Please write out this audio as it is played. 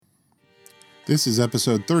This is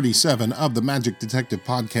episode 37 of the Magic Detective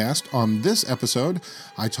Podcast. On this episode,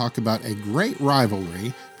 I talk about a great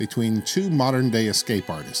rivalry between two modern-day escape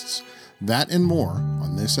artists. That and more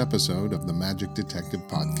on this episode of the Magic Detective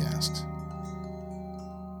Podcast.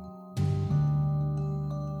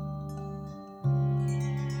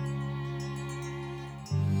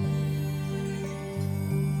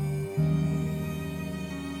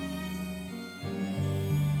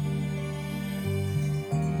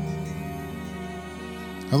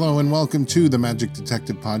 Hello and welcome to the Magic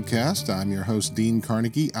Detective Podcast. I'm your host, Dean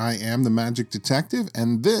Carnegie. I am the Magic Detective,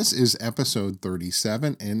 and this is episode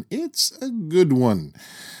 37, and it's a good one.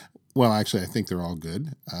 Well, actually, I think they're all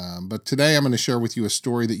good. But today I'm going to share with you a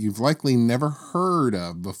story that you've likely never heard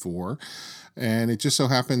of before, and it just so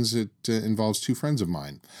happens it involves two friends of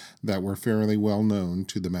mine that were fairly well known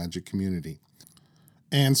to the magic community.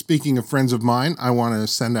 And speaking of friends of mine, I want to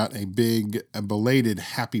send out a belated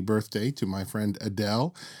happy birthday to my friend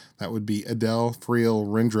Adele. That would be Adele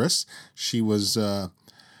Friel-Rindrus. She was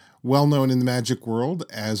well known in the magic world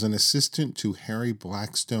as an assistant to Harry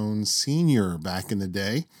Blackstone Sr. back in the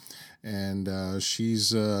day. And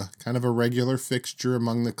she's kind of a regular fixture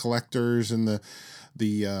among the collectors and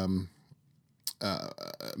the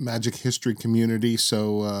magic history community.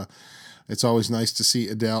 So it's always nice to see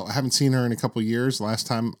Adele. I haven't seen her in a couple years. Last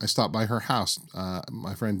time I stopped by her house,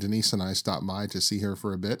 my friend Denise and I stopped by to see her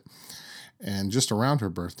for a bit. And just around her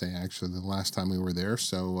birthday, actually, the last time we were there.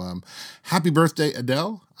 So happy birthday,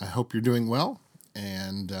 Adele. I hope you're doing well,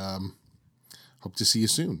 and hope to see you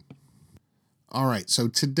soon. All right, so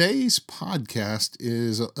today's podcast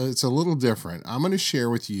it's a little different. I'm going to share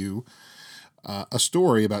with you a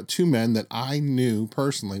story about two men that I knew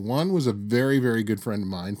personally. One was a very, very good friend of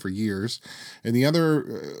mine for years, and the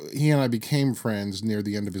other, he and I became friends near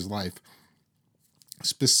the end of his life.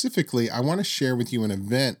 Specifically, I want to share with you an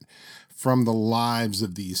event from the lives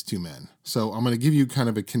of these two men. So I'm going to give you kind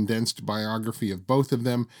of a condensed biography of both of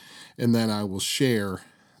them, and then I will share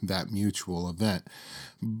that mutual event.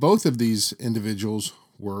 Both of these individuals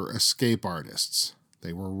were escape artists.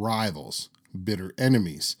 They were rivals, bitter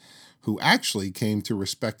enemies, who actually came to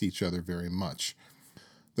respect each other very much.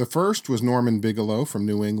 The first was Norman Bigelow from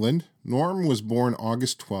New England. Norm was born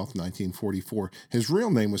August 12, 1944. His real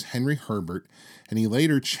name was Henry Herbert, and he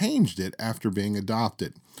later changed it after being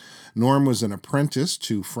adopted. Norm was an apprentice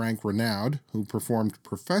to Frank Renaud, who performed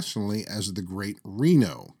professionally as the Great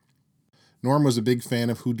Reno. Norm was a big fan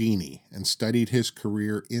of Houdini and studied his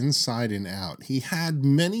career inside and out. He had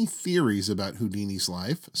many theories about Houdini's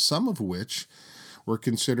life, some of which were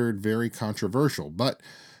considered very controversial, but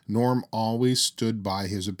Norm always stood by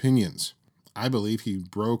his opinions. I believe he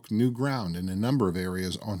broke new ground in a number of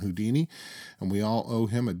areas on Houdini, and we all owe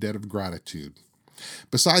him a debt of gratitude.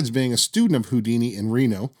 Besides being a student of Houdini in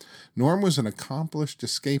Reno, Norm was an accomplished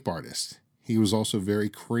escape artist. He was also very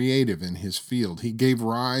creative in his field. He gave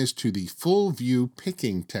rise to the full view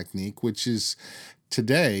picking technique, which is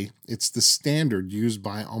today, it's the standard used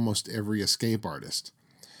by almost every escape artist.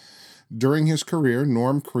 During his career,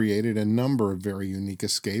 Norm created a number of very unique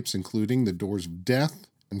escapes, including the Doors of Death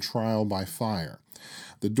and Trial by Fire.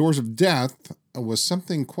 The Doors of Death was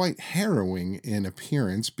something quite harrowing in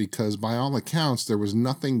appearance because, by all accounts, there was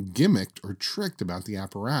nothing gimmicked or tricked about the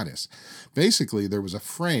apparatus. Basically, there was a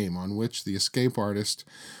frame on which the escape artist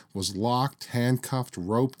was locked, handcuffed,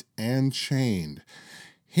 roped, and chained.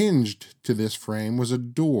 Hinged to this frame was a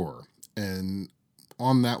door, and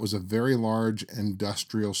on that was a very large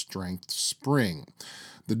industrial-strength spring.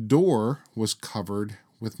 The door was covered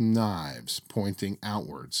with knives pointing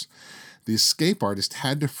outwards. The escape artist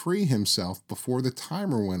had to free himself before the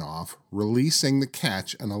timer went off, releasing the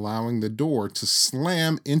catch and allowing the door to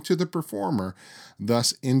slam into the performer,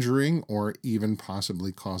 thus injuring or even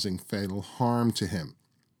possibly causing fatal harm to him.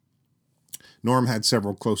 Norm had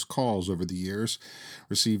several close calls over the years,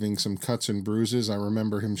 receiving some cuts and bruises. I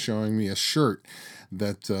remember him showing me a shirt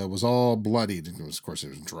that was all bloodied. It was, of course, it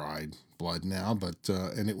was dried blood now, but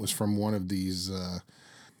and it was from one of these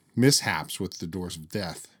mishaps with the Doors of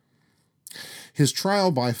Death. His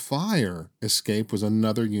trial by fire escape was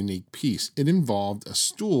another unique piece. It involved a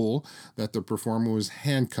stool that the performer was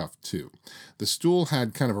handcuffed to. The stool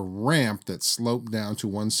had kind of a ramp that sloped down to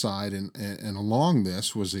one side, and along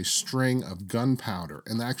this was a string of gunpowder.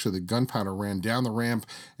 And actually, the gunpowder ran down the ramp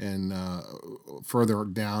and further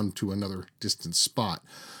down to another distant spot.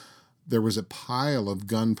 There was a pile of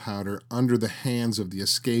gunpowder under the hands of the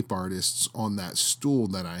escape artists on that stool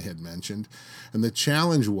that I had mentioned, and the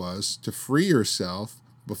challenge was to free yourself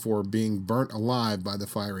before being burnt alive by the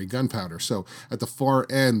fiery gunpowder. So at the far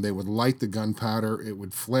end, they would light the gunpowder, it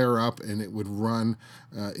would flare up, and it would run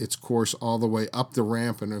its course all the way up the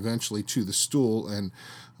ramp and eventually to the stool. And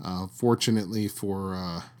fortunately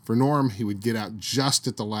for Norm, he would get out just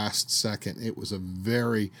at the last second. It was a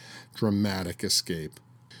very dramatic escape.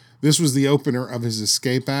 This was the opener of his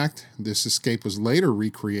escape act. This escape was later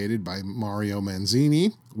recreated by Mario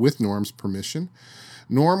Manzini with Norm's permission.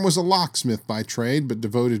 Norm was a locksmith by trade, but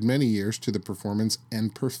devoted many years to the performance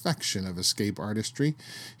and perfection of escape artistry.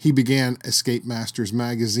 He began Escape Masters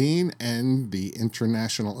magazine and the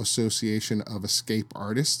International Association of Escape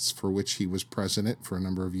Artists, for which he was president for a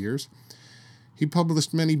number of years. He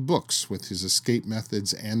published many books with his escape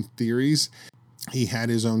methods and theories. He had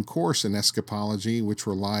his own course in escapology, which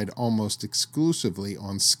relied almost exclusively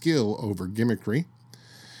on skill over gimmickry.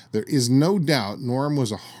 There is no doubt Norm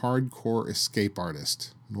was a hardcore escape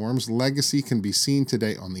artist. Norm's legacy can be seen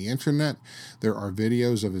today on the internet. There are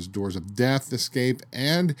videos of his Doors of Death escape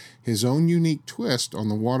and his own unique twist on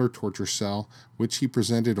the water torture cell, which he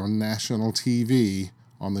presented on national TV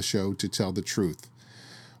on the show To Tell the Truth.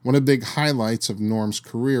 One of the big highlights of Norm's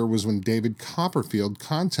career was when David Copperfield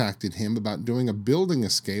contacted him about doing a building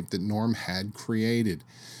escape that Norm had created.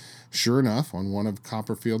 Sure enough, on one of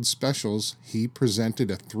Copperfield's specials, he presented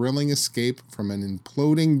a thrilling escape from an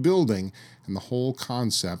imploding building, and the whole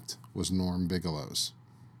concept was Norm Bigelow's.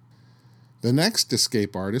 The next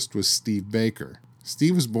escape artist was Steve Baker.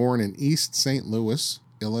 Steve was born in East St. Louis,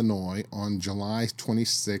 Illinois, on July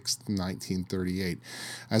 26, 1938.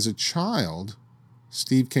 As a child,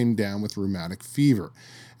 Steve came down with rheumatic fever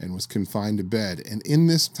and was confined to bed, and in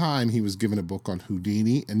this time he was given a book on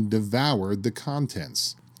Houdini and devoured the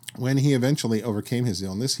contents. When he eventually overcame his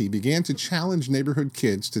illness, he began to challenge neighborhood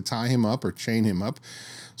kids to tie him up or chain him up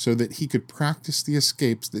so that he could practice the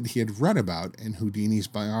escapes that he had read about in Houdini's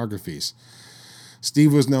biographies.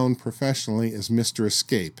 Steve was known professionally as Mr.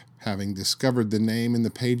 Escape, having discovered the name in the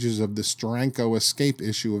pages of the Steranko Escape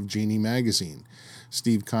issue of Genie magazine.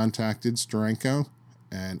 Steve contacted Steranko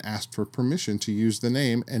and asked for permission to use the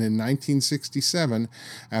name, and in 1967,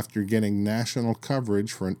 after getting national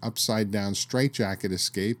coverage for an upside-down straitjacket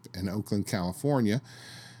escape in Oakland, California,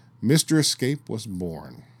 Mr. Escape was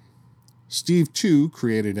born. Steve, too,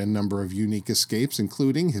 created a number of unique escapes,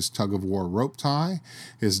 including his tug-of-war rope tie,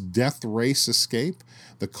 his death race escape,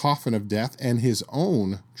 the coffin of death, and his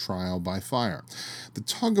own trial by fire. The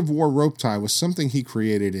tug-of-war rope tie was something he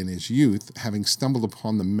created in his youth, having stumbled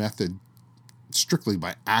upon the method strictly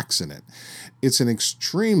by accident. It's an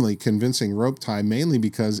extremely convincing rope tie, mainly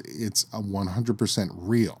because it's a 100%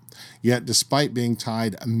 real. Yet, despite being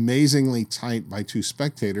tied amazingly tight by two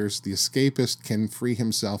spectators, the escapist can free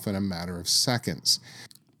himself in a matter of seconds.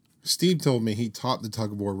 Steve told me he taught the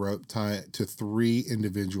tug-of-war rope tie to 3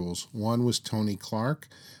 individuals. One was Tony Clark,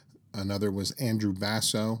 another was Andrew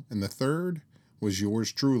Basso, and the third was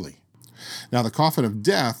yours truly. Now, the coffin of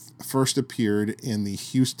death first appeared in the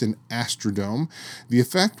Houston Astrodome. The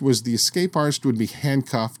effect was the escape artist would be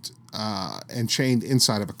handcuffed and chained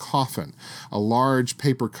inside of a coffin. A large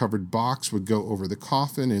paper-covered box would go over the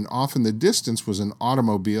coffin, and off in the distance was an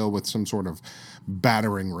automobile with some sort of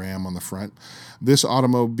battering ram on the front. This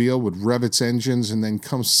automobile would rev its engines and then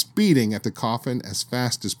come speeding at the coffin as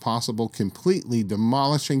fast as possible, completely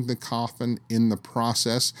demolishing the coffin in the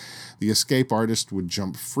process. The escape artist would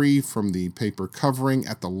jump free from the paper covering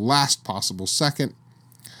at the last possible second.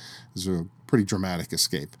 It was a pretty dramatic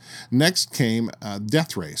escape. Next came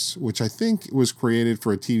Death Race, which I think was created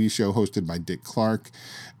for a TV show hosted by Dick Clark.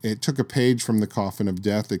 It took a page from the Coffin of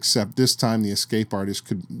Death, except this time the escape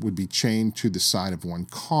artist would be chained to the side of one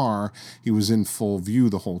car. He was in full view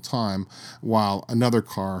the whole time, while another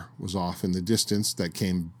car was off in the distance that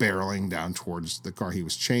came barreling down towards the car he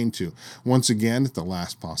was chained to. Once again, at the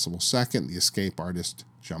last possible second, the escape artist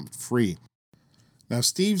jumped free. Now,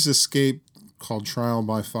 Steve's escape, called Trial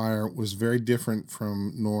by Fire, was very different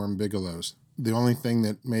from Norm Bigelow's. The only thing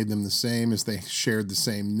that made them the same is they shared the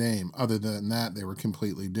same name. Other than that, they were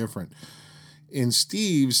completely different. In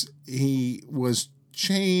Steve's, he was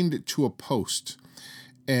chained to a post,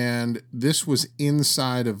 and this was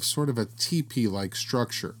inside of sort of a teepee-like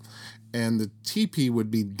structure. And the teepee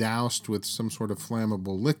would be doused with some sort of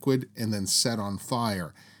flammable liquid and then set on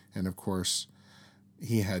fire. And of course,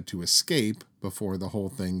 he had to escape before the whole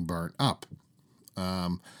thing burnt up.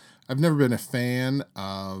 I've never been a fan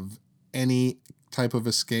of any type of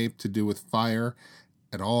escape to do with fire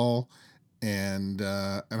at all, and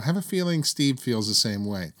I have a feeling Steve feels the same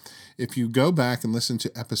way. If you go back and listen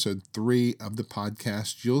to episode 3 of the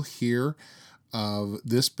podcast, you'll hear of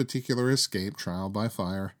this particular escape, Trial by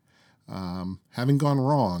Fire, having gone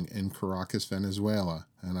wrong in Caracas, Venezuela.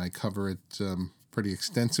 And I cover it pretty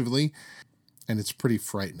extensively, and it's pretty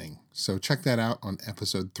frightening. So check that out on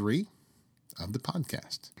episode 3 of the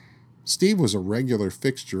podcast. Steve was a regular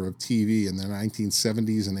fixture of TV in the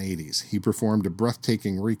 1970s and 80s. He performed a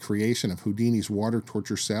breathtaking recreation of Houdini's water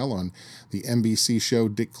torture cell on the NBC show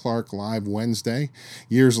Dick Clark Live Wednesday.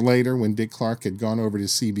 Years later, when Dick Clark had gone over to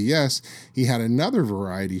CBS, he had another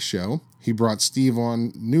variety show. He brought Steve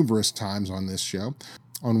on numerous times on this show.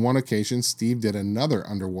 On one occasion, Steve did another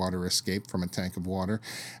underwater escape from a tank of water,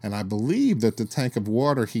 and I believe that the tank of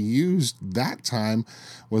water he used that time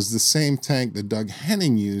was the same tank that Doug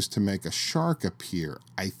Henning used to make a shark appear.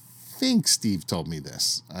 I think Steve told me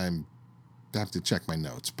this. I have to check my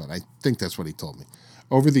notes, but I think that's what he told me.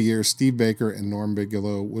 Over the years, Steve Baker and Norm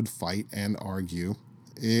Bigelow would fight and argue.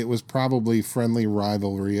 It was probably friendly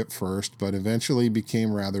rivalry at first, but eventually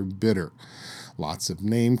became rather bitter. Lots of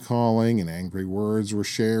name-calling and angry words were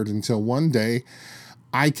shared until one day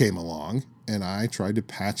I came along and I tried to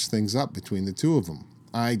patch things up between the two of them.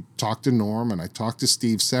 I talked to Norm and I talked to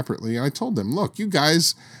Steve separately. I told them, look, you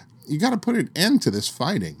guys, you got to put an end to this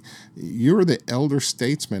fighting. You're the elder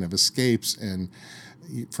statesmen of escapes, and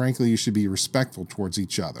frankly, you should be respectful towards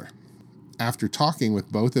each other. After talking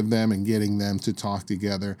with both of them and getting them to talk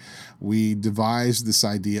together, we devised this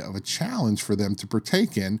idea of a challenge for them to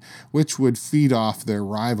partake in, which would feed off their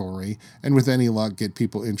rivalry and with any luck get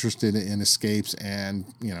people interested in escapes and,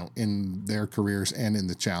 in their careers and in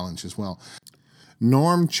the challenge as well.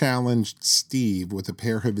 Norm challenged Steve with a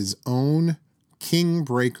pair of his own King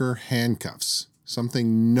Breaker handcuffs,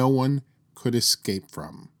 something no one could escape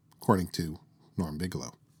from, according to Norm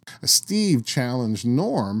Bigelow. Steve challenged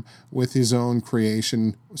Norm with his own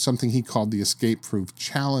creation, something he called the escape-proof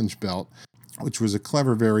challenge belt, which was a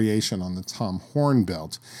clever variation on the Tom Horn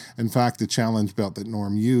belt. In fact, the challenge belt that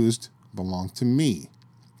Norm used belonged to me.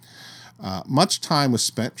 Much time was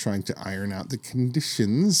spent trying to iron out the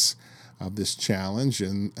conditions of this challenge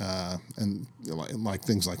and like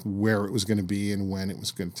things like where it was going to be and when it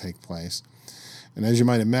was going to take place. And as you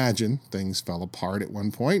might imagine, things fell apart at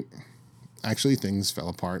one point. Actually, things fell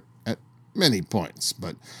apart at many points,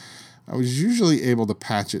 but I was usually able to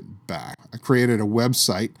patch it back. I created a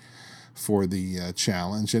website for the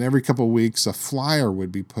challenge, and every couple of weeks a flyer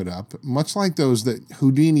would be put up, much like those that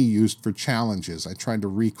Houdini used for challenges. I tried to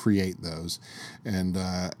recreate those, and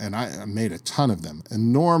I made a ton of them.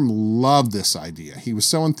 And Norm loved this idea. He was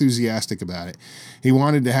so enthusiastic about it. He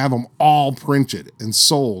wanted to have them all printed and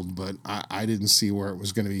sold, but I didn't see where it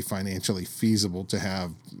was going to be financially feasible to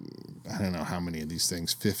have, I don't know how many of these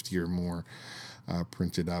things, 50 or more,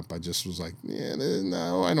 printed up. I just was like,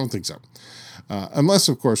 no, I don't think so. Unless,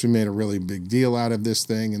 of course, we made a really big deal out of this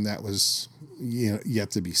thing, and that was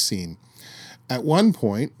yet to be seen. At one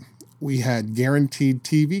point, we had guaranteed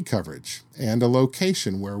TV coverage and a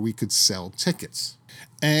location where we could sell tickets,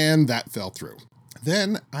 and that fell through.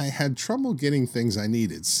 Then I had trouble getting things I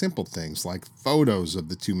needed, simple things like photos of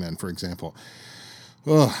the two men, for example.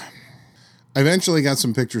 I eventually got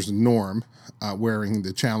some pictures of Norm wearing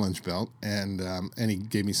the challenge belt, and he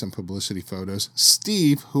gave me some publicity photos.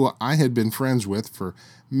 Steve, who I had been friends with for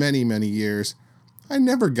many, many years, I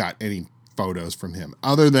never got any photos from him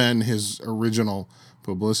other than his original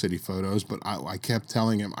publicity photos, but I kept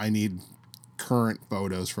telling him I need current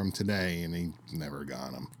photos from today, and he never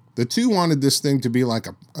got them. The two wanted this thing to be like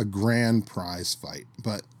a grand prize fight,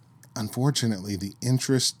 but unfortunately, the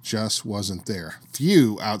interest just wasn't there.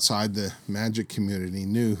 Few outside the magic community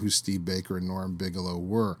knew who Steve Baker and Norm Bigelow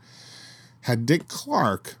were. Had Dick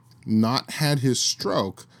Clark not had his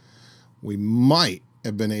stroke, we might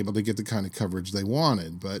have been able to get the kind of coverage they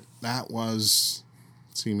wanted, but that was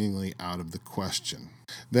seemingly out of the question.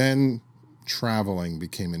 Then traveling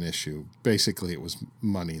became an issue. Basically, it was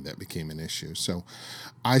money that became an issue. So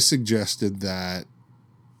I suggested that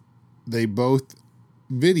they both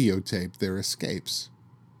videotape their escapes.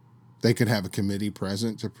 They could have a committee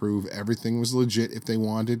present to prove everything was legit if they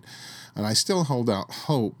wanted, and I still hold out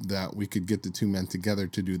hope that we could get the two men together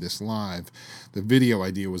to do this live. The video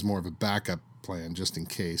idea was more of a backup plan just in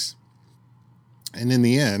case. And in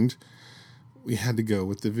the end, we had to go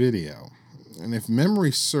with the video. And if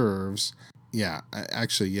memory serves,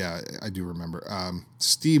 I do remember.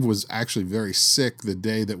 Steve was actually very sick the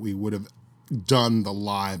day that we would have done the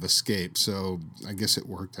live escape, so I guess it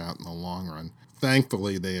worked out in the long run.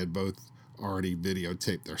 Thankfully, they had both already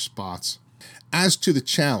videotaped their spots. As to the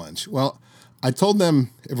challenge, well, I told them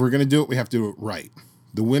if we're going to do it, we have to do it right.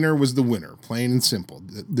 The winner was the winner, plain and simple.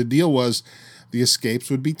 The deal was the escapes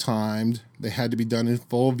would be timed. They had to be done in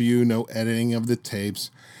full view, no editing of the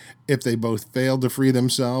tapes. If they both failed to free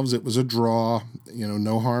themselves, it was a draw,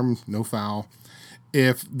 no harm, no foul.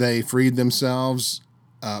 If they freed themselves,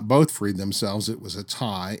 both freed themselves, it was a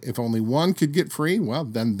tie. If only one could get free, well,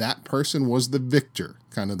 then that person was the victor,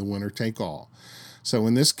 kind of the winner take all. So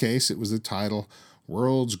in this case, it was the title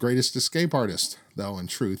World's Greatest Escape Artist, though in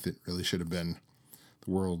truth, it really should have been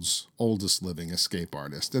the world's oldest living escape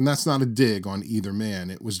artist. And that's not a dig on either man.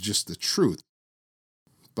 It was just the truth.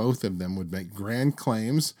 Both of them would make grand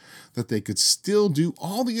claims that they could still do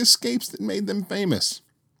all the escapes that made them famous.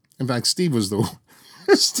 In fact, Steve was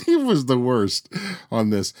the worst on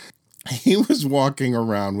this. He was walking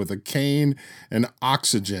around with a cane and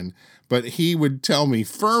oxygen, but he would tell me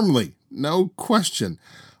firmly, no question,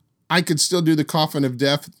 I could still do the coffin of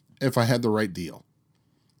death if I had the right deal.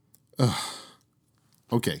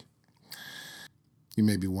 Okay. You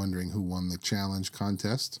may be wondering who won the challenge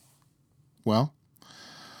contest. Well,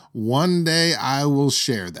 one day I will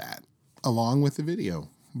share that along with the video.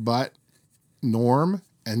 But Norm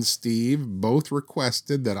and Steve both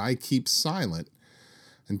requested that I keep silent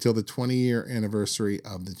until the 20-year anniversary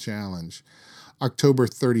of the challenge. October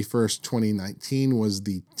 31st, 2019 was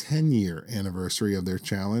the 10-year anniversary of their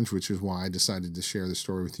challenge, which is why I decided to share the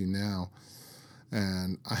story with you now.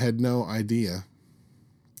 And I had no idea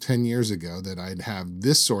 10 years ago that I'd have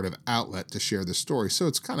this sort of outlet to share the story. So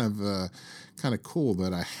it's kind of cool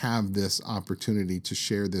that I have this opportunity to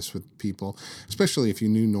share this with people, especially if you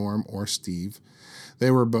knew Norm or Steve. They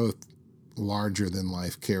were both larger than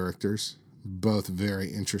life characters, both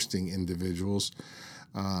very interesting individuals,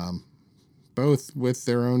 both with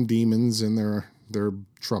their own demons and their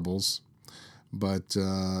troubles. But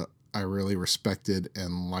I really respected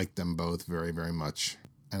and liked them both very, very much,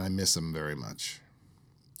 and I miss them very much.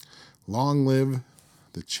 Long live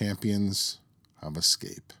the champions of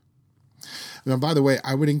escape. Now, by the way,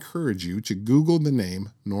 I would encourage you to Google the name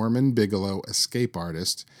Norman Bigelow Escape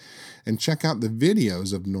Artist and check out the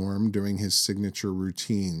videos of Norm during his signature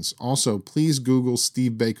routines. Also, please Google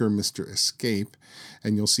Steve Baker Mr. Escape,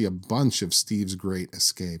 and you'll see a bunch of Steve's great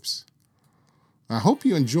escapes. I hope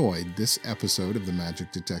you enjoyed this episode of the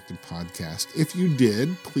Magic Detective Podcast. If you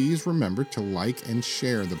did, please remember to like and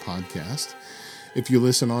share the podcast. If you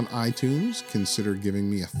listen on iTunes, consider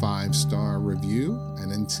giving me a 5-star review.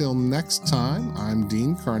 And until next time, I'm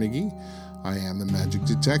Dean Carnegie. I am the Magic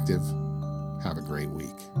Detective. Have a great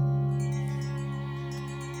week.